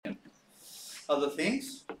other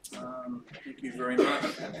things. Thank you very much.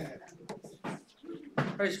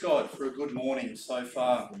 Praise God for a good morning so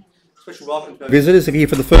far. Special welcome to our visitors if you're here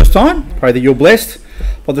for the first time. Pray that you're blessed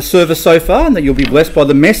by the service so far and that you'll be blessed by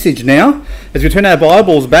the message now. As we turn our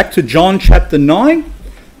Bibles back to John chapter 9.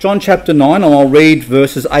 John chapter 9, and I'll read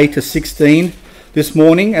verses 8 to 16 this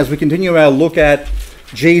morning as we continue our look at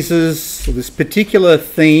Jesus, this particular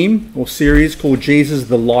theme or series called Jesus,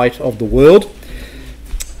 the Light of the World.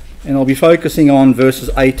 And I'll be focusing on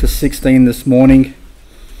verses 8 to 16 this morning.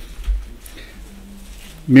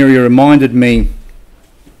 Miriam reminded me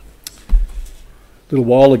a little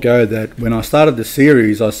while ago that when I started the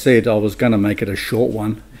series, I said I was going to make it a short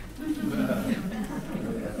one.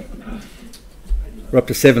 We're up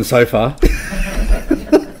to 7 so far.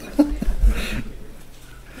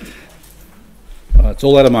 It's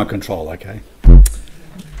all out of my control, okay?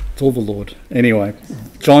 It's all the Lord. Anyway,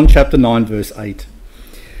 John chapter 9, verse 8.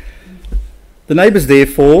 The neighbours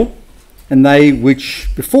therefore, and they which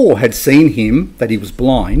before had seen him, that he was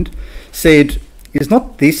blind, said, Is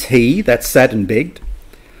not this he that sat and begged?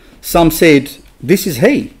 Some said, This is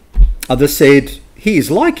he. Others said, He is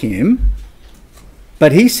like him.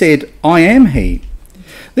 But he said, I am he.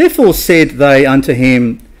 Therefore said they unto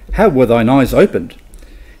him, How were thine eyes opened?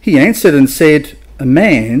 He answered and said, A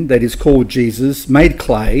man that is called Jesus made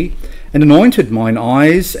clay, and anointed mine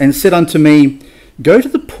eyes, and said unto me, Go to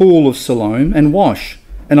the pool of Siloam and wash.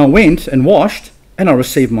 And I went and washed, and I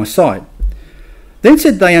received my sight. Then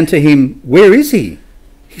said they unto him, Where is he?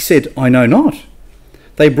 He said, I know not.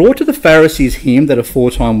 They brought to the Pharisees him that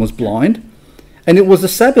aforetime was blind. And it was the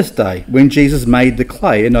Sabbath day, when Jesus made the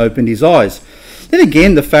clay and opened his eyes. Then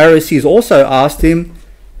again the Pharisees also asked him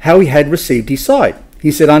how he had received his sight.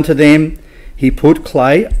 He said unto them, He put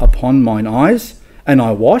clay upon mine eyes, and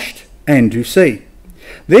I washed, and do see.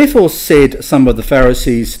 Therefore said some of the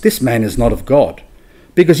Pharisees, This man is not of God,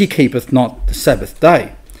 because he keepeth not the Sabbath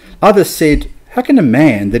day. Others said, How can a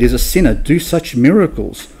man that is a sinner do such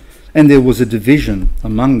miracles? And there was a division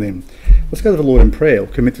among them. Let's go to the Lord in prayer.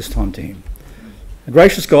 We'll commit this time to him.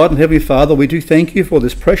 Gracious God and Heavenly Father, we do thank you for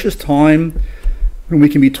this precious time when we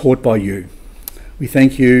can be taught by you. We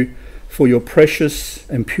thank you for your precious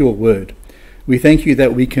and pure word. We thank you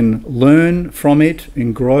that we can learn from it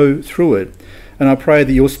and grow through it. And I pray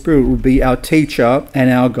that your Spirit will be our teacher and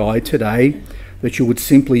our guide today, that you would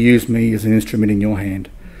simply use me as an instrument in your hand.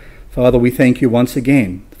 Father, we thank you once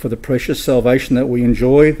again for the precious salvation that we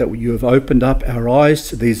enjoy, that you have opened up our eyes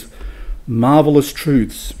to these marvelous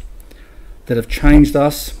truths that have changed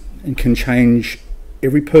us and can change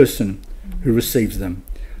every person who receives them.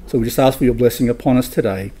 So we just ask for your blessing upon us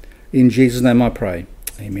today. In Jesus' name I pray.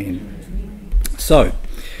 Amen. So,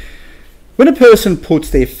 when a person puts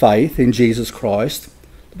their faith in Jesus Christ,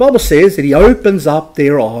 the Bible says that he opens up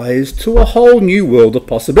their eyes to a whole new world of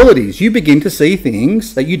possibilities. You begin to see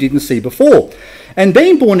things that you didn't see before. And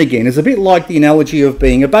being born again is a bit like the analogy of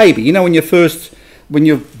being a baby. You know, when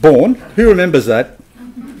you're born, who remembers that?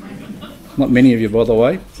 Not many of you, by the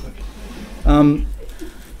way.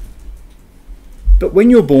 But when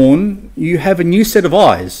you're born, you have a new set of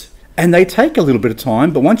eyes. And they take a little bit of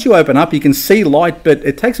time, but once you open up, you can see light, but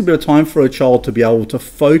it takes a bit of time for a child to be able to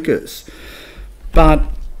focus. But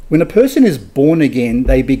when a person is born again,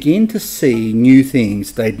 they begin to see new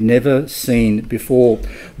things they'd never seen before.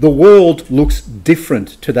 The world looks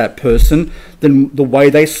different to that person than the way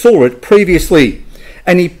they saw it previously.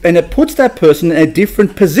 And it puts that person in a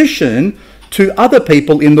different position to other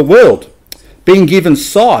people in the world. Being given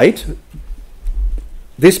sight,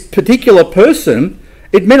 this particular person,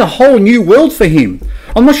 it meant a whole new world for him.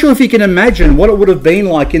 I'm not sure if you can imagine what it would have been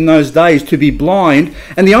like in those days to be blind,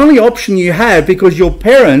 and the only option you had, because your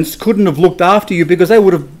parents couldn't have looked after you because they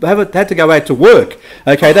would have had to go out to work.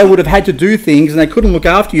 Okay, they would have had to do things and they couldn't look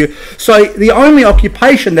after you. So the only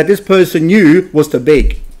occupation that this person knew was to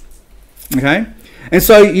beg. Okay? And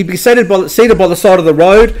so you'd be seated by the side of the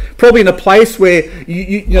road, probably in a place where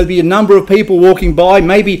there'd be a number of people walking by,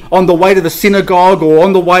 maybe on the way to the synagogue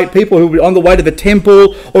or people who were on the way to the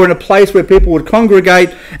temple, or in a place where people would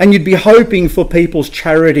congregate, and you'd be hoping for people's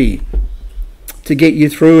charity to get you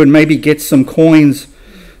through and maybe get some coins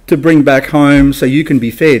to bring back home so you can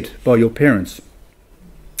be fed by your parents.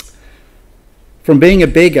 From being a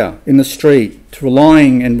beggar in the street to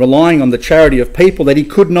relying on the charity of people that he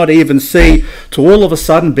could not even see, to all of a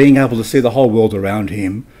sudden being able to see the whole world around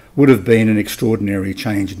him, would have been an extraordinary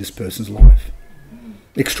change in this person's life.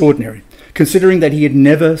 Extraordinary, considering that he had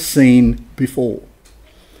never seen before.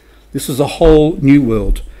 This was a whole new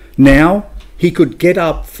world. Now he could get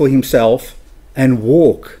up for himself and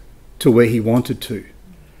walk to where he wanted to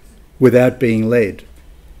without being led.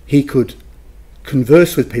 He could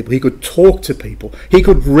converse with people. He could talk to people. He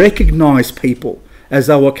could recognize people as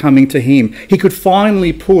they were coming to him. He could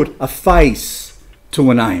finally put a face to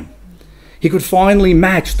a name. He could finally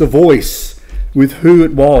match the voice with who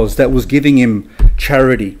it was that was giving him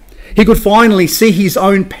charity. He could finally see his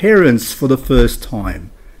own parents for the first time.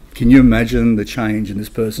 Can you imagine the change in this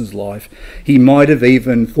person's life? He might have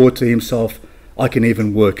even thought to himself, I can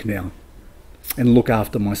even work now and look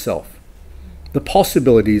after myself. The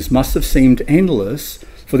possibilities must have seemed endless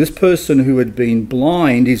for this person who had been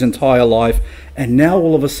blind his entire life and now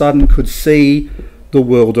all of a sudden could see the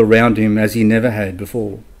world around him as he never had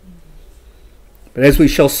before. But as we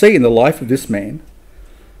shall see in the life of this man,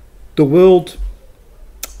 the world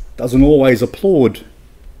doesn't always applaud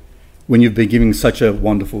when you've been given such a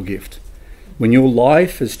wonderful gift. When your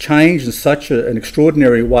life has changed in such an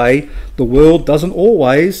extraordinary way, the world doesn't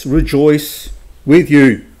always rejoice with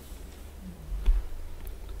you.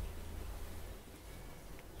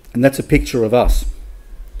 And that's a picture of us.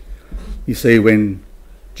 You see, when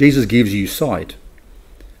Jesus gives you sight,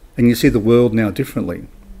 and you see the world now differently,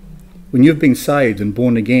 when you've been saved and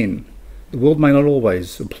born again, the world may not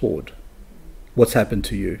always applaud what's happened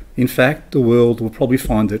to you. In fact, the world will probably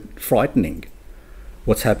find it frightening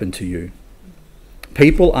what's happened to you.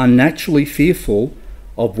 People are naturally fearful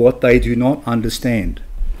of what they do not understand.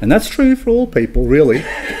 And that's true for all people, really.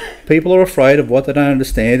 People are afraid of what they don't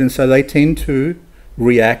understand, and so they tend to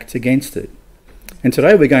react against it. And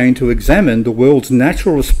today we're going to examine the world's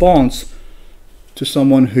natural response to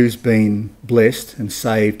someone who's been blessed and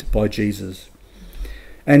saved by Jesus,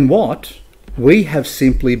 and what we have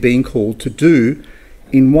simply been called to do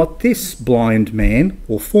in what this blind man,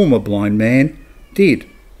 or former blind man, did.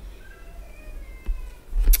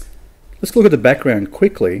 Let's look at the background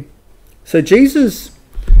quickly. So Jesus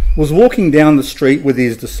was walking down the street with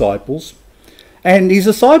his disciples, and his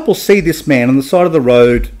disciples see this man on the side of the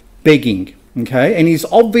road begging, okay? And he's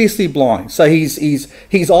obviously blind, so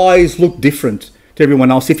his eyes look different to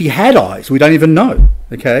everyone else. If he had eyes, we don't even know,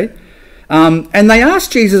 okay? And they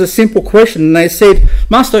asked Jesus a simple question, and they said,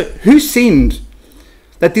 Master, who sinned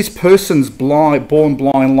that this person's born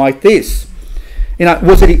blind like this? You know,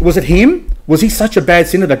 was it him? Was he such a bad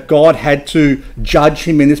sinner that God had to judge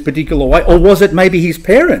him in this particular way? Or was it maybe his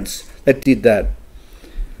parents that did that?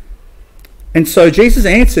 And so Jesus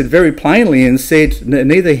answered very plainly and said,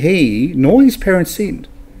 neither he nor his parents sinned.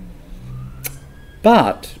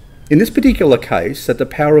 But in this particular case, that the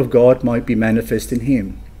power of God might be manifest in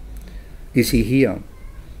him, is he here?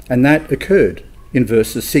 And that occurred in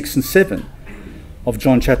verses 6 and 7 of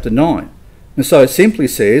John chapter 9. And so it simply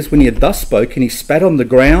says, when he had thus spoken, he spat on the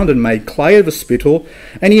ground and made clay of a spittle,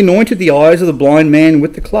 and he anointed the eyes of the blind man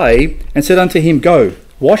with the clay, and said unto him, Go,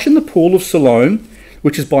 wash in the pool of Siloam,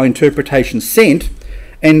 which is by interpretation sent,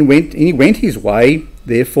 and he went his way,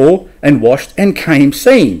 therefore, and washed, and came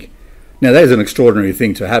seeing. Now that is an extraordinary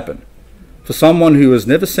thing to happen. For someone who has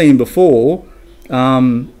never seen before,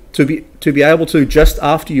 to be able to, just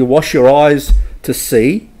after you wash your eyes, to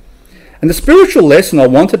see. And the spiritual lesson I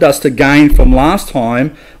wanted us to gain from last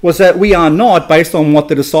time was that we are not, based on what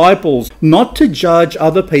the disciples, not to judge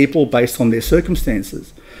other people based on their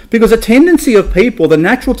circumstances. Because the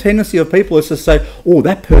natural tendency of people is to say, oh,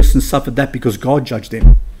 that person suffered that because God judged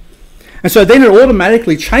them. And so then it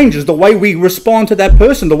automatically changes the way we respond to that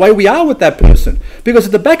person, the way we are with that person. Because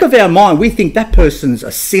at the back of our mind, we think that person's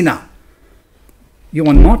a sinner. You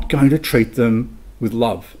are not going to treat them with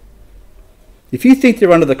love. If you think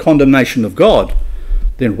they're under the condemnation of God,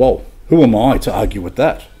 then, whoa, who am I to argue with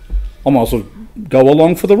that? I might as well go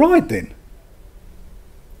along for the ride then.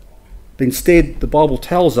 But instead, the Bible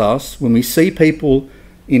tells us, when we see people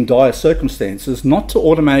in dire circumstances, not to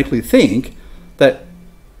automatically think that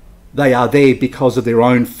they are there because of their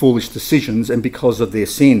own foolish decisions and because of their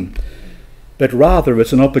sin. But rather,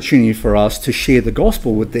 it's an opportunity for us to share the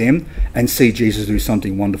gospel with them and see Jesus do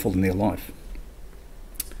something wonderful in their life.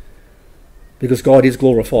 Because God is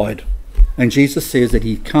glorified. And Jesus says that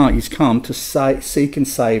he's come to seek and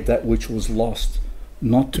save that which was lost,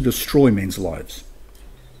 not to destroy men's lives.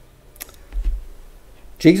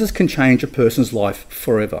 Jesus can change a person's life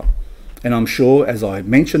forever. And I'm sure, as I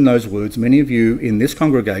mention those words, many of you in this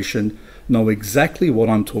congregation know exactly what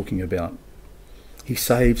I'm talking about. He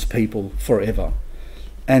saves people forever.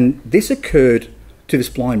 And this occurred to this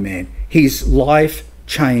blind man. His life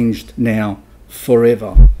changed now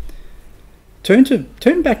forever.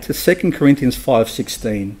 Turn back to 2 Corinthians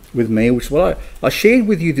 5:16 with me, which is what I shared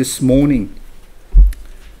with you this morning.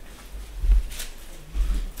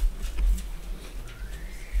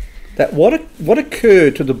 That what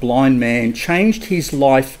occurred to the blind man changed his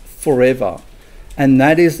life forever. And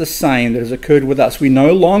that is the same that has occurred with us. We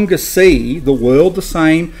no longer see the world the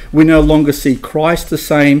same. We no longer see Christ the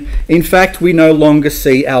same. In fact, we no longer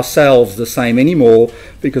see ourselves the same anymore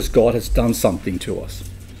because God has done something to us.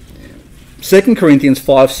 2 Corinthians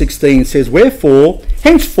 5:16 says, "Wherefore,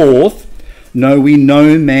 henceforth, know we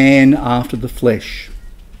no man after the flesh.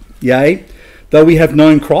 Yea, though we have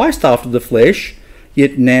known Christ after the flesh,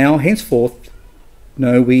 yet now henceforth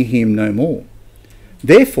know we him no more.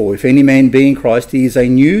 Therefore, if any man be in Christ, he is a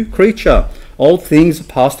new creature. Old things are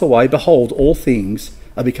passed away. Behold, all things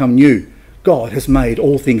are become new." God has made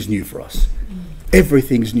all things new for us.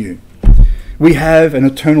 Everything's new. We have an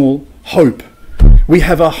eternal hope. We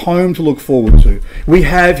have a home to look forward to. We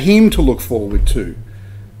have him to look forward to.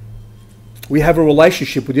 We have a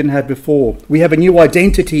relationship we didn't have before. We have a new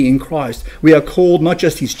identity in Christ. We are called not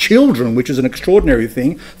just his children, which is an extraordinary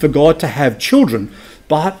thing for God to have children,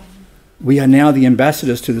 but we are now the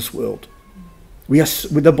ambassadors to this world.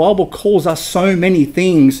 The Bible calls us so many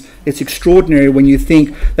things. It's extraordinary when you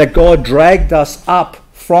think that God dragged us up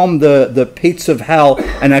from the pits of hell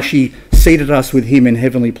and actually seated us with him in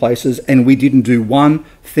heavenly places, and we didn't do one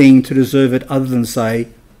thing to deserve it other than say,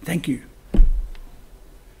 thank you.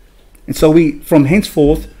 And so from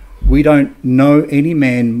henceforth, we don't know any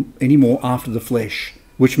man anymore after the flesh,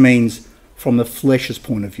 which means from the flesh's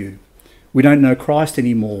point of view. We don't know Christ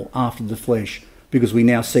anymore after the flesh because we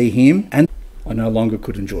now see him and I no longer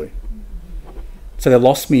could enjoy. So they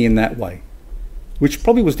lost me in that way, which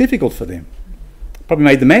probably was difficult for them. Probably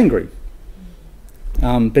made them angry.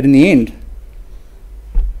 But in the end,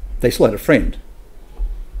 they still had a friend.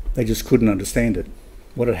 They just couldn't understand it,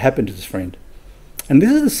 what had happened to this friend. And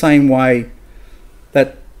this is the same way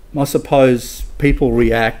that I suppose people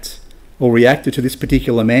reacted to this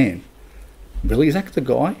particular man. Really, is that the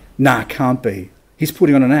guy? Nah, can't be. He's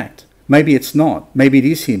putting on an act. Maybe it's not. Maybe it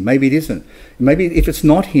is him. Maybe it isn't. Maybe if it's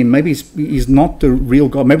not him, maybe he's not the real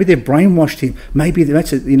God. Maybe they've brainwashed him. Maybe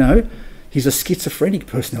that's it. He's a schizophrenic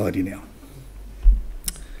personality now.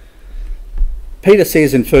 Peter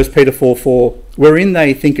says in 1 Peter 4:4, "Wherein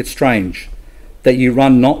they think it strange that you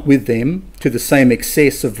run not with them to the same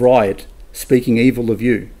excess of riot, speaking evil of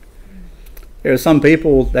you." There are some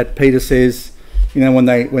people that Peter says, when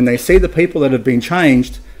they see the people that have been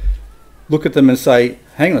changed, look at them and say,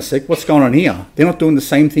 hang on a sec, what's going on here? They're not doing the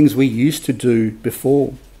same things we used to do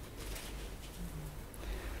before.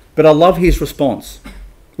 But I love his response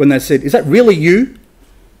when they said, is that really you?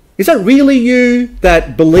 Is that really you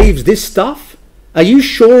that believes this stuff? Are you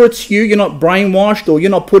sure it's you? You're not brainwashed, or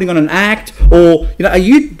you're not putting on an act, or are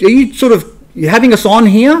you sort of having us on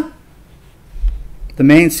here? The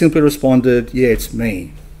man simply responded, yeah, it's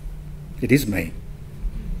me. It is me.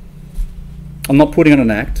 I'm not putting on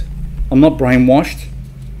an act. I'm not brainwashed.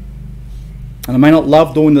 And I may not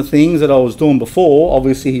love doing the things that I was doing before.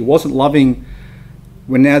 Obviously, he wasn't loving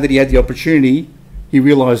when now that he had the opportunity, he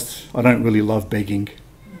realised, I don't really love begging.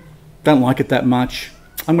 Don't like it that much.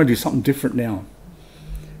 I'm going to do something different now.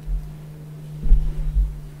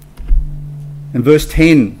 And verse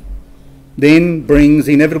 10 then brings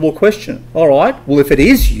the inevitable question. All right, well, if it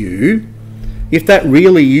is you, if that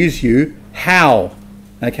really is you, how?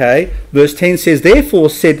 Okay, verse 10 says, "Therefore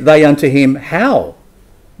said they unto him, How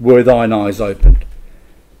were thine eyes opened?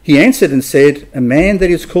 He answered and said, A man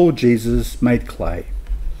that is called Jesus made clay,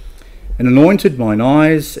 and anointed mine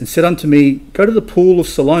eyes, and said unto me, Go to the pool of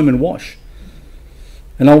Siloam and wash.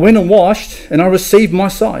 And I went and washed, and I received my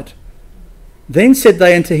sight. Then said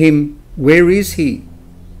they unto him, Where is he?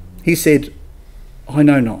 He said, I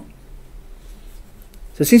know not."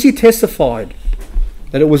 So since he testified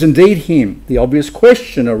that it was indeed him, the obvious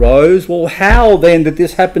question arose, well, how then did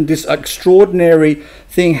this happen? This extraordinary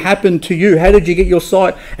thing happened to you? How did you get your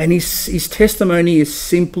sight? And his testimony is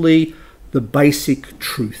simply the basic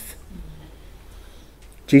truth.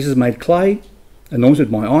 Jesus made clay,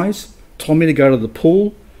 anointed my eyes, told me to go to the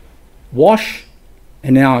pool, wash,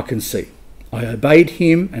 and now I can see. I obeyed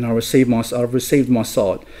him and I've received my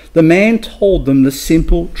sight. The man told them the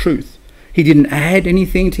simple truth. He didn't add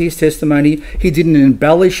anything to his testimony. He didn't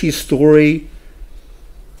embellish his story.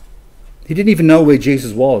 He didn't even know where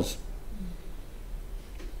Jesus was.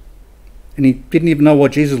 And he didn't even know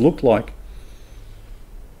what Jesus looked like.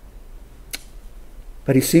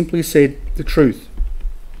 But he simply said the truth.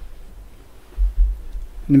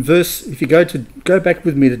 And in verse, if you go back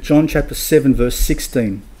with me to John chapter 7, verse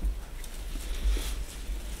 16.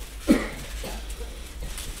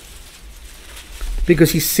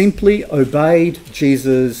 Because he simply obeyed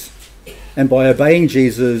Jesus, and by obeying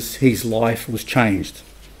Jesus, his life was changed.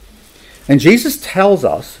 And Jesus tells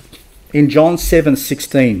us in John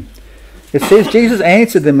 7:16, It says, Jesus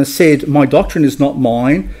answered them and said, my doctrine is not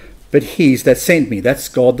mine, but his that sent me. That's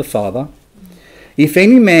God the Father. If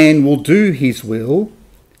any man will do his will,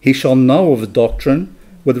 he shall know of the doctrine,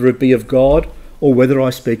 whether it be of God or whether I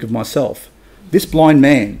speak of myself. This blind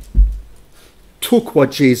man took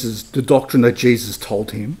the doctrine that Jesus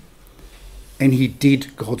told him, and he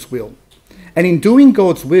did God's will. And in doing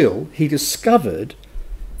God's will, he discovered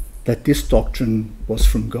that this doctrine was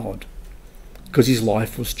from God, because his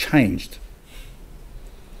life was changed.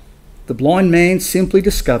 The blind man simply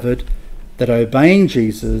discovered that obeying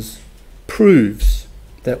Jesus proves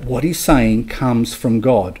that what he's saying comes from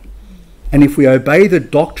God. And if we obey the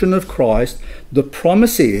doctrine of Christ, the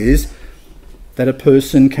promise is that a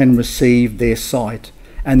person can receive their sight.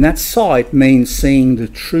 And that sight means seeing the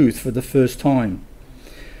truth for the first time.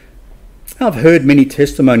 I've heard many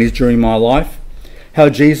testimonies during my life, how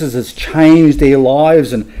Jesus has changed their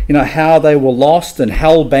lives, and how they were lost and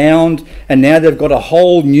hell-bound, and now they've got a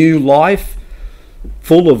whole new life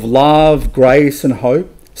full of love, grace and hope.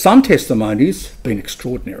 Some testimonies have been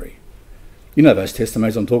extraordinary. You know those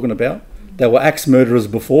testimonies I'm talking about. They were axe murderers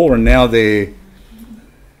before, and now they're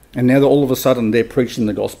all of a sudden they're preaching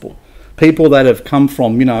the gospel. People that have come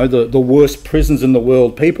from, the worst prisons in the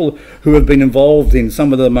world, people who have been involved in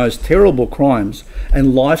some of the most terrible crimes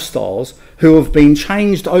and lifestyles, who have been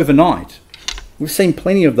changed overnight. We've seen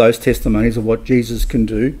plenty of those testimonies of what Jesus can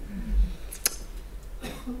do.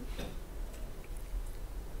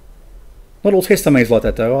 Not all testimonies like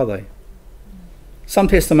that though, are they? Some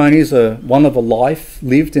testimonies are one of a life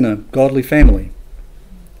lived in a godly family,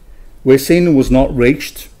 where sin was not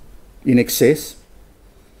reached in excess,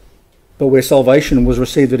 but where salvation was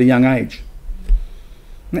received at a young age.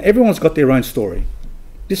 Now, everyone's got their own story.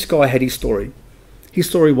 This guy had his story. His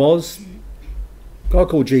story was, a guy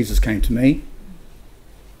called Jesus came to me.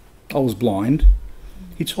 I was blind.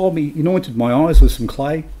 He told me, he anointed my eyes with some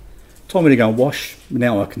clay, told me to go and wash,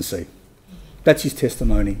 now I can see. That's his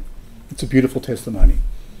testimony. It's a beautiful testimony.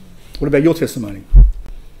 What about your testimony?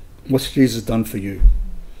 What's Jesus done for you?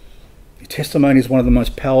 Your testimony is one of the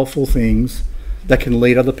most powerful things that can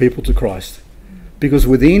lead other people to Christ, because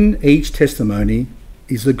within each testimony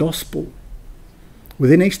is the gospel.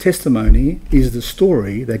 Within each testimony is the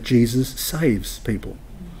story that Jesus saves people.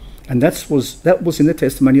 And that was in the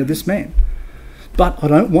testimony of this man. But I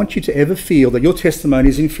don't want you to ever feel that your testimony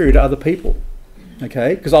is inferior to other people.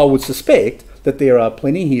 Okay? Because I would suspect that there are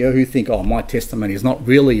plenty here who think, oh, my testimony is not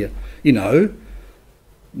really, it's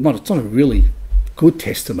not a really good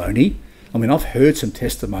testimony. I mean, I've heard some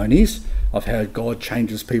testimonies. I've heard God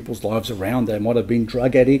changes people's lives around. They might have been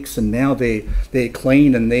drug addicts and now they're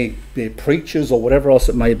clean and they're preachers or whatever else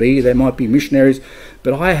it may be. They might be missionaries.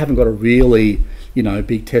 But I haven't got a really,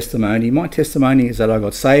 big testimony. My testimony is that I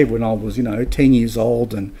got saved when I was, 10 years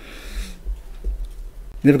old and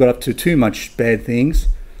never got up to too much bad things.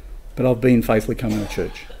 But I've been faithfully coming to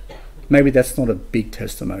church. Maybe that's not a big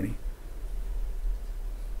testimony.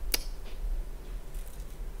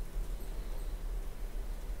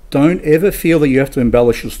 Don't ever feel that you have to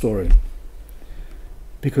embellish your story.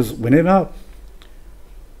 Because whenever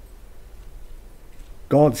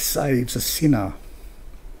God saves a sinner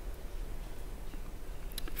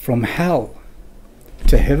from hell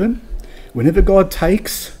to heaven, whenever God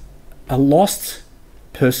takes a lost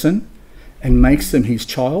person and makes them his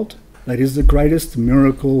child, that is the greatest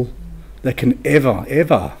miracle that can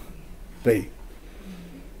ever be.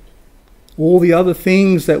 All the other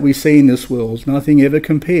things that we see in this world, nothing ever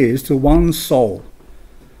compares to one soul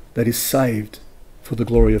that is saved for the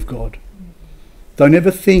glory of God. Don't ever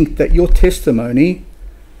think that your testimony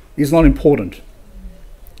is not important.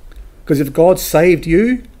 Because if God saved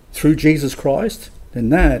you through Jesus Christ, then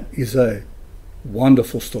that is a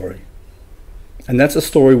wonderful story. And that's a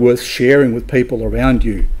story worth sharing with people around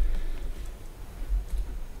you.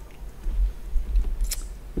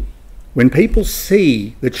 When people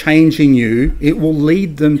see the change in you, it will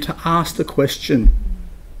lead them to ask the question,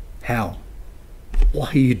 how? Why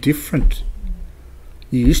are you different?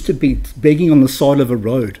 You used to be begging on the side of a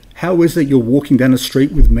road. How is it you're walking down the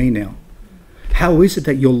street with me now? How is it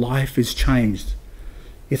that your life is changed?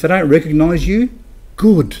 If they don't recognise you,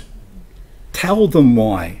 good. Tell them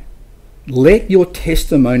why. Let your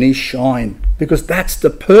testimony shine, because that's the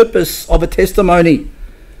purpose of a testimony.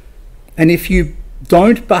 And if you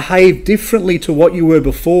don't behave differently to what you were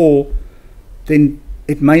before, then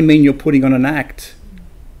it may mean you're putting on an act.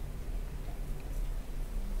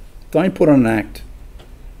 Don't put on an act.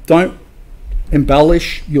 Don't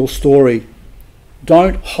embellish your story.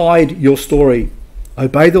 Don't hide your story.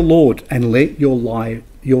 Obey the Lord and let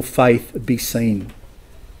your faith be seen.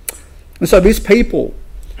 And so these people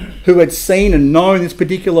who had seen and known this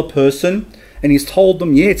particular person, and he's told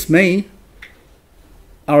them, yeah, it's me,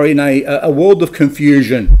 are in a world of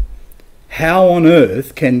confusion. How on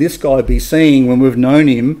earth can this guy be seeing when we've known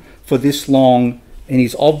him for this long and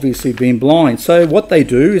he's obviously been blind? So what they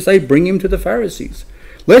do is they bring him to the Pharisees.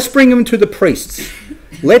 Let's bring him to the priests.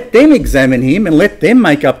 Let them examine him and let them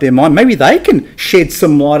make up their mind. Maybe they can shed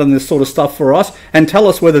some light on this sort of stuff for us and tell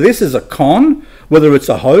us whether this is a con, whether it's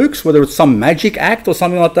a hoax, whether it's some magic act or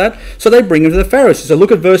something like that. So they bring him to the Pharisees. So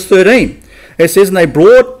look at verse 13. It says, and they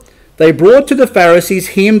brought to the Pharisees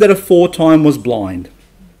him that aforetime was blind.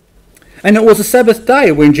 And it was a Sabbath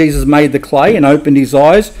day when Jesus made the clay and opened his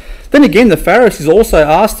eyes. Then again the Pharisees also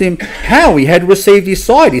asked him how he had received his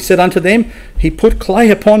sight. He said unto them, he put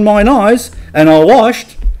clay upon mine eyes, and I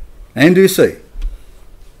washed, and do see.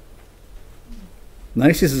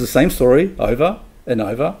 Notice this is the same story over and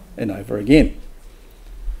over and over again.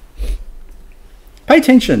 Pay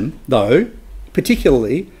attention, though,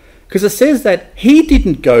 particularly, because it says that he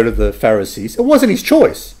didn't go to the Pharisees. It wasn't his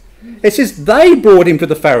choice. It says they brought him to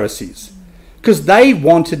the Pharisees because they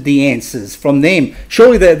wanted the answers from them.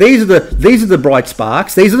 Surely these are the bright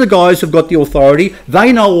sparks. These are the guys who've got the authority.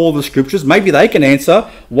 They know all the scriptures. Maybe they can answer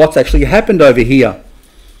what's actually happened over here.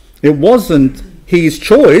 It wasn't his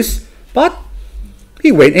choice, but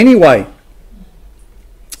he went anyway.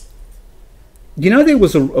 You know, there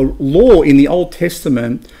was a law in the Old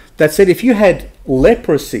Testament that said if you had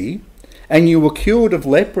leprosy and you were cured of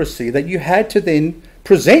leprosy, that you had to then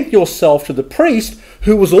present yourself to the priest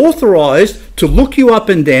who was authorized to look you up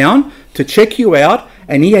and down, to check you out,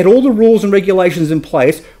 and he had all the rules and regulations in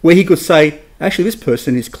place where he could say, actually, this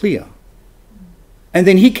person is clear. And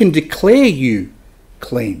then he can declare you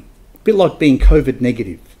clean. A bit like being COVID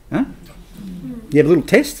negative. Huh? You have a little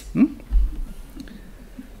test. And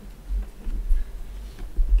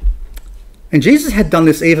Jesus had done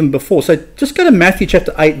this even before. So just go to Matthew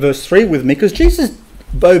chapter 8, verse 3 with me, because Jesus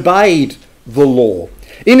obeyed the law.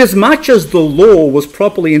 Inasmuch as the law was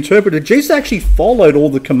properly interpreted, Jesus actually followed all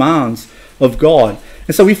the commands of God.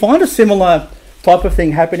 And so we find a similar type of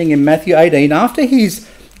thing happening in Matthew 18 after he's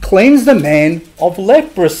cleansed the man of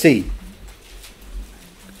leprosy.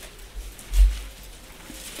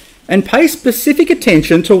 And pay specific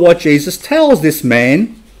attention to what Jesus tells this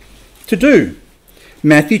man to do.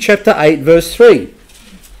 Matthew chapter 8, verse 3.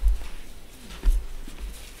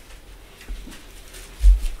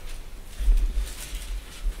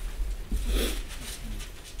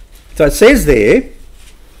 So it says there,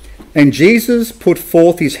 and Jesus put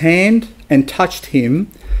forth his hand and touched him,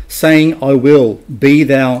 saying, I will, be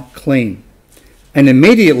thou clean. And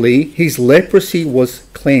immediately his leprosy was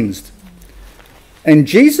cleansed. And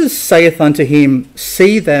Jesus saith unto him,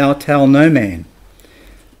 see thou tell no man,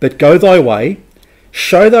 but go thy way,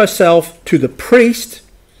 show thyself to the priest,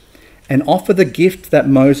 and offer the gift that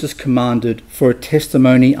Moses commanded for a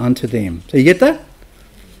testimony unto them. So you get that?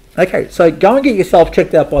 Okay, so go and get yourself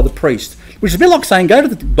checked out by the priest, which is a bit like saying go to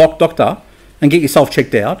the doctor and get yourself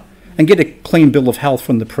checked out and get a clean bill of health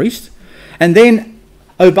from the priest, and then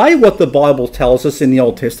obey what the Bible tells us in the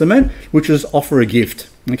Old Testament, which is offer a gift,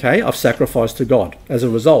 okay, of sacrifice to God as a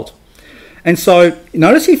result. And so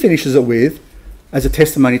notice he finishes it with, as a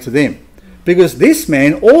testimony to them, because this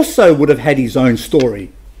man also would have had his own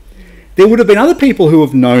story. There would have been other people who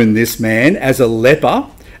have known this man as a leper,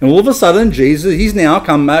 and all of a sudden, Jesus, he's now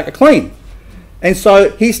come back clean. And so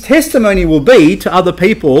his testimony will be to other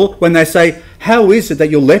people when they say, how is it that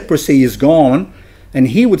your leprosy is gone? And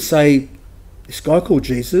he would say, this guy called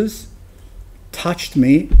Jesus touched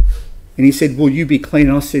me, and he said, will you be clean?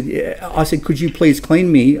 And I said, yeah. I said, could you please clear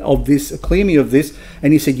me of this?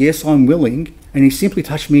 And he said, yes, I'm willing. And he simply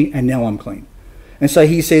touched me, and now I'm clean. And so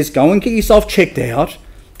he says, go and get yourself checked out,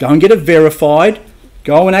 go and get it verified,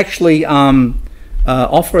 go and actually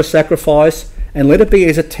offer a sacrifice, and let it be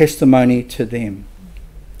as a testimony to them.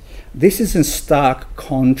 This is in stark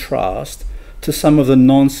contrast to some of the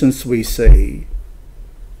nonsense we see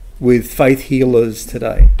with faith healers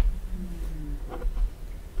today,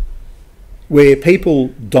 where people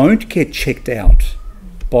don't get checked out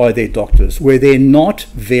by their doctors, where they're not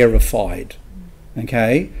verified.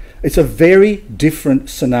 Okay? It's a very different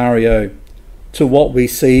scenario to what we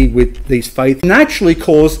see with these faith. Naturally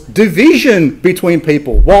cause division between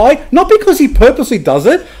people. Why? Not because he purposely does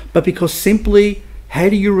it, but because simply, how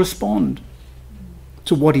do you respond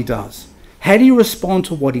to what he does? How do you respond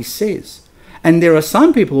to what he says? And there are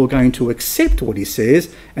some people who are going to accept what he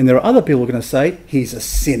says, and there are other people who are going to say, he's a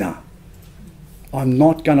sinner. I'm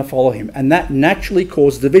not going to follow him. And that naturally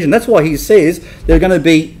causes division. That's why he says there are going to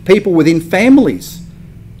be people within families.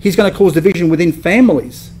 He's going to cause division within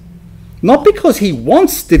families. Not because he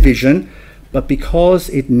wants division, but because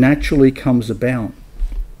it naturally comes about.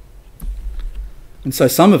 And so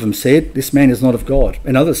some of them said, this man is not of God.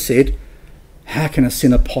 And others said, how can a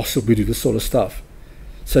sinner possibly do this sort of stuff?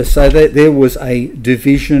 So that there was a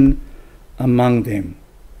division among them.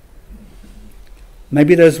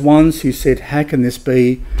 Maybe those ones who said, how can this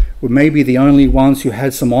be, were maybe the only ones who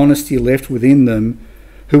had some honesty left within them,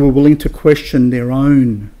 who were willing to question their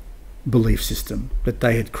own belief system that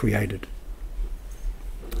they had created.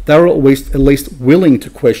 They were at least willing to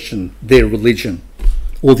question their religion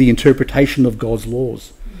or the interpretation of God's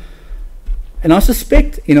laws. And I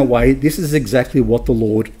suspect, in a way, this is exactly what the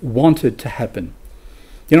Lord wanted to happen.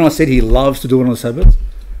 You know, I said he loves to do it on the Sabbath.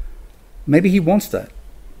 Maybe he wants that.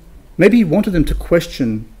 Maybe he wanted them to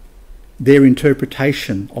question their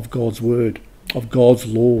interpretation of God's word, of God's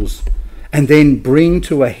laws, and then bring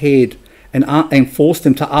to a head and force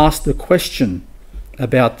them to ask the question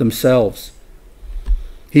about themselves.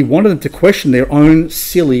 He wanted them to question their own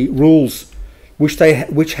silly rules, which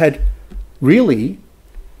had really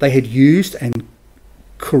they had used and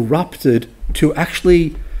corrupted to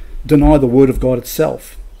actually deny the word of God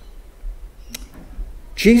itself.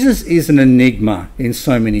 Jesus is an enigma in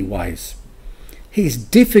so many ways. He's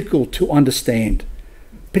difficult to understand,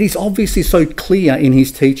 but he's obviously so clear in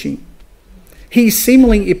his teaching. He's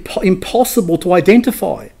seemingly impossible to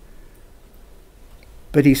identify,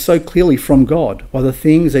 but he's so clearly from God by the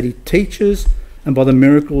things that he teaches and by the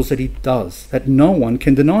miracles that he does, that no one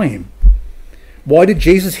can deny him. Why did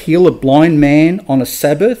Jesus heal a blind man on a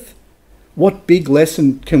Sabbath? What big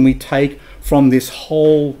lesson can we take from this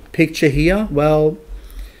whole picture here? Well,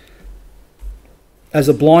 as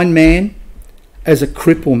a blind man, as a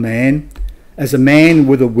crippled man, as a man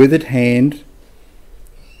with a withered hand,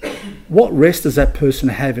 what rest does that person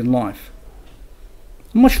have in life?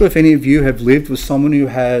 I'm not sure if any of you have lived with someone who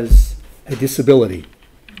has a disability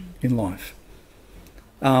in life,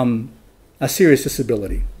 a serious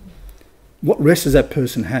disability. What rest does that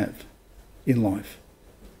person have in life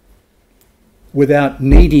without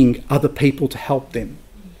needing other people to help them?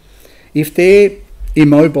 If they're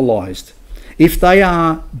immobilized, if they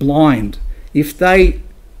are blind, if they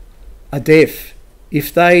are deaf,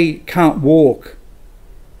 if they can't walk,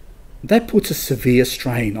 that puts a severe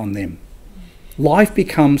strain on them. Life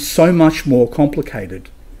becomes so much more complicated.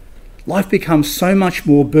 Life becomes so much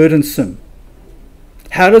more burdensome.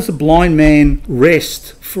 How does a blind man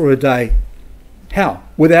rest for a day? How?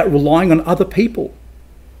 Without relying on other people,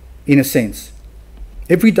 in a sense.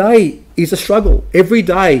 Every day is a struggle. Every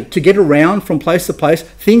day to get around from place to place,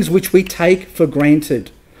 things which we take for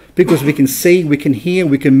granted. Because we can see, we can hear,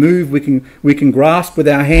 we can move, we can grasp with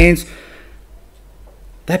our hands.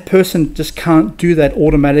 That person just can't do that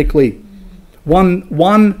automatically.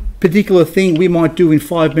 One particular thing we might do in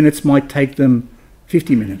 5 minutes might take them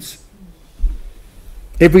 50 minutes.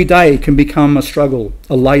 Every day can become a struggle,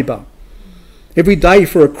 a labour. Every day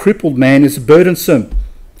for a crippled man is burdensome.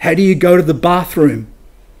 How do you go to the bathroom?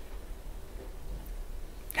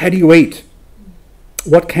 How do you eat?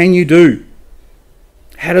 What can you do?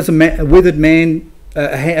 How does a man with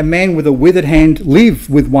a withered hand live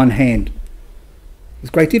with one hand?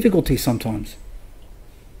 There's great difficulty sometimes.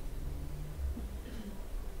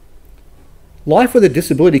 Life with a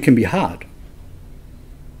disability can be hard.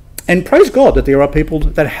 And praise God that there are people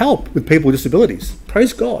that help with people with disabilities.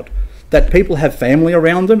 Praise God that people have family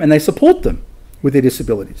around them and they support them with their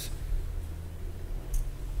disabilities.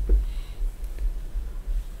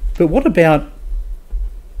 But what about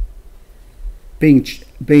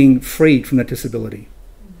being freed from that disability?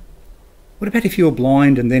 What about if you were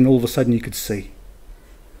blind and then all of a sudden you could see?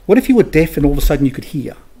 What if you were deaf and all of a sudden you could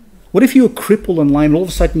hear? What if you were crippled and lame and all of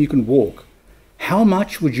a sudden you can walk? How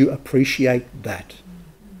much would you appreciate that?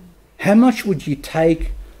 How much would you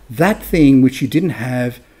take that thing which you didn't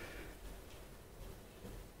have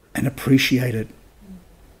and appreciate it?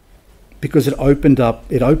 Because it opens up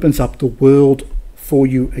the world for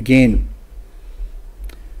you again.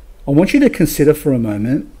 I want you to consider for a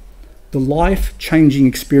moment the life-changing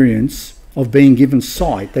experience of being given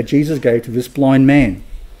sight that Jesus gave to this blind man.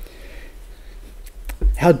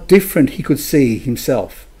 How different he could see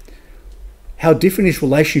himself. How different his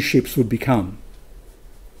relationships would become.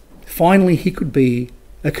 Finally, he could be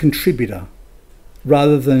a contributor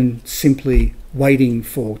rather than simply waiting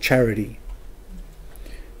for charity.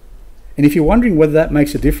 And if you're wondering whether that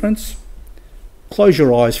makes a difference, close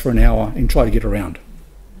your eyes for an hour and try to get around.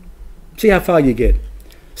 See how far you get.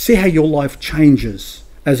 See how your life changes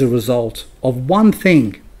as a result of one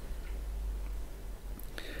thing.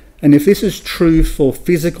 And if this is true for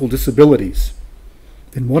physical disabilities,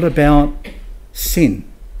 then what about sin?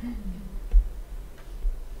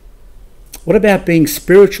 What about being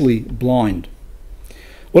spiritually blind?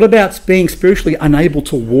 What about being spiritually unable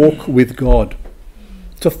to walk with God,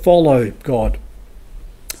 to follow God?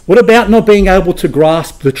 What about not being able to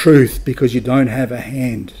grasp the truth because you don't have a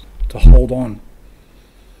hand to hold on?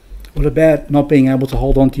 What about not being able to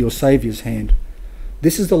hold on to your Saviour's hand?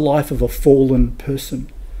 This is the life of a fallen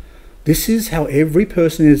person. This is how every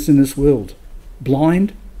person is in this world.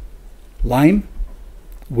 Blind, lame,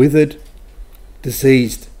 withered,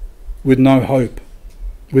 diseased, with no hope,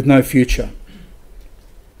 with no future.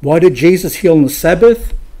 Why did Jesus heal on the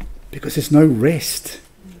Sabbath? Because there's no rest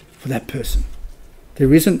for that person.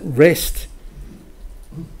 There isn't rest.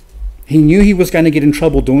 He knew he was going to get in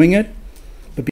trouble doing it,